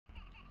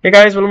Hey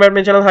guys, welcome back to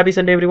my channel. Happy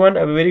Sunday everyone.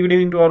 A very good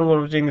evening to all who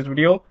are watching this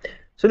video.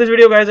 So this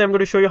video guys, I'm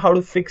going to show you how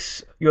to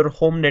fix your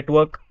home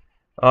network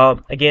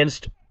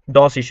against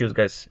DOS issues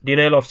guys,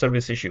 denial of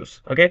service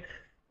issues. Okay,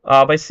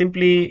 by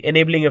simply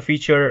enabling a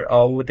feature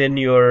within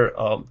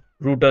your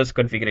router's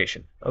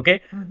configuration.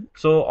 Okay,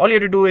 so all you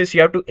have to do is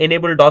you have to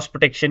enable DOS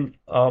protection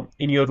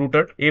in your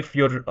router if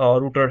your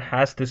router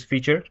has this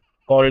feature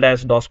called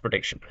as DOS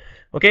protection.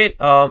 Okay,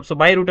 so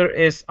my router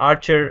is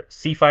Archer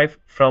C5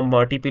 from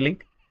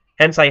TP-Link.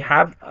 Hence I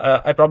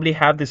probably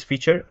have this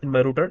feature in my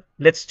router.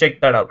 Let's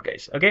check that out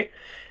guys. Okay,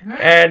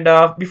 and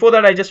before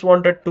that I just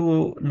wanted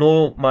to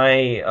know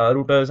my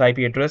router's IP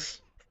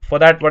address. For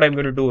that, what I'm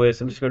going to do is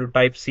I'm just going to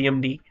type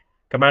cmd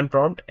command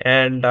prompt,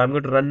 and I'm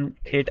going to run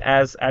it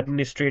as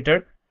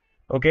administrator.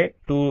 Okay,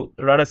 to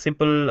run a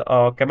simple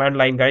command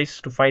line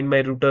guys to find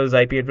my router's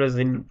IP address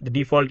in the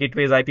default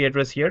gateway's IP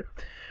address here.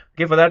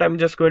 Okay, for that I'm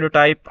just going to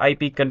type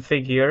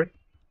ipconfig here.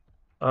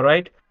 All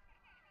right,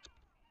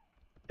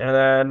 and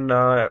then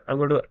I'm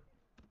going to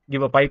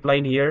give a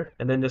pipeline here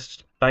and then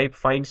just type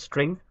find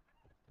string,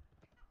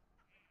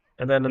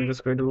 and then I'm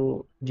just going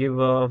to give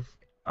a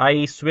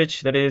I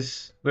switch that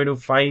is going to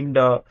find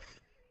uh,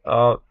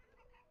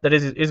 that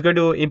is going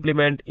to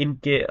implement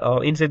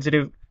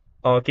insensitive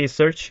case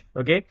search.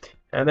 Okay,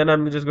 and then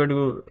I'm just going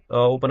to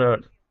open a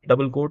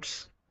double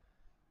quotes,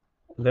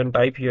 then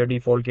type here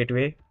default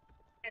gateway.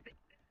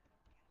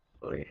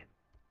 Sorry,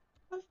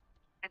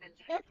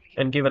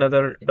 and give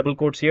another double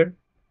quotes here,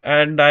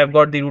 and I've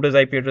got the router's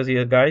IP address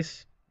here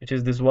guys, which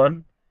is this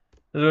one.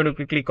 I'm going to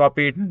quickly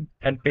copy it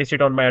and paste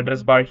it on my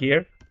address bar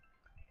here,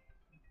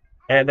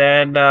 and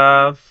then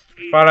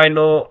far I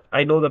know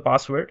the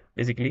password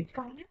basically.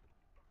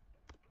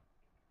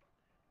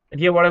 And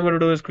here what I'm going to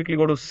do is quickly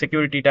go to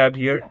security tab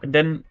here, and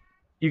then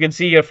you can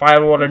see your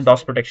firewall and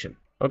DOS protection.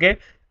 Okay,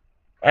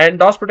 and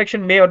DOS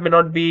protection may or may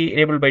not be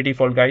enabled by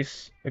default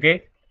guys.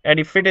 Okay, and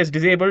if it is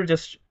disabled,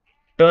 just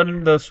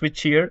turn the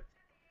switch here,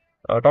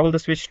 toggle the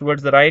switch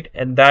towards the right,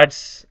 and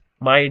that's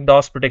my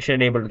DOS protection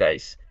enabled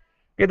guys.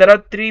 Okay, there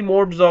are three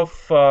modes of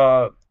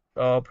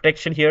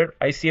protection here: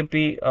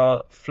 ICMP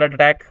flood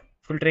attack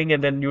filtering,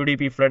 and then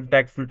UDP flood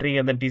attack filtering,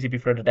 and then TCP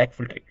flood attack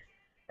filtering.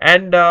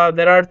 And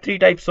there are three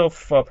types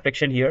of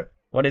protection here.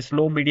 One is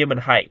low, medium, and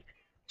high.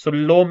 So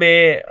low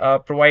may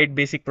provide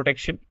basic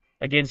protection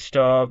against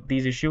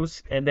these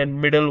issues, and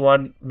then middle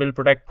one will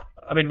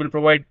will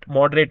provide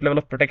moderate level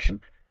of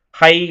protection.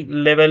 High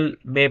level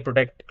may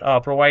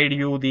provide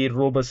you the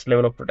robust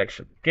level of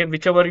protection. Okay,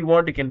 whichever you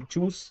want, you can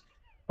choose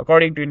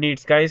according to your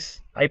needs,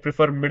 guys. I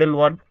prefer middle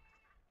one.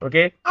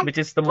 Okay, which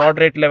is the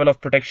moderate level of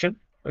protection.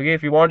 Okay,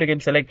 if you want, you can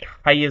select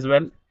high as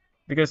well,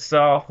 because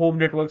home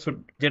networks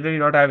would generally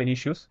not have any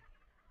issues.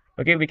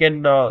 Okay, we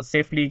can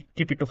safely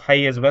keep it to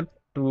high as well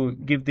to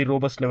give the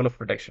robust level of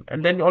protection.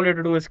 And then all you have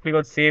to do is click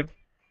on save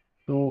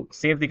to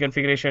save the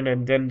configuration,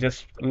 and then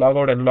just log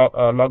out and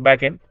log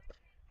back in.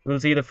 You'll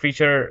see the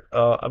feature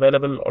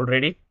available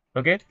already.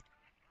 Okay,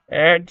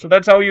 and so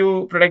that's how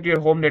you protect your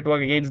home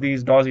network against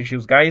these DOS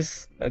issues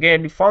guys. Again,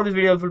 if you found this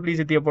video helpful, please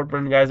hit the upvote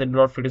button guys, and do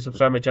not forget to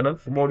subscribe my channel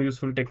for more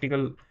useful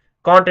technical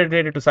content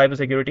related to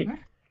cybersecurity.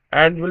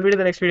 And we'll meet in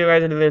the next video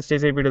guys. Until then, stay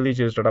safe, be healthy,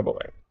 cheers, bye bye.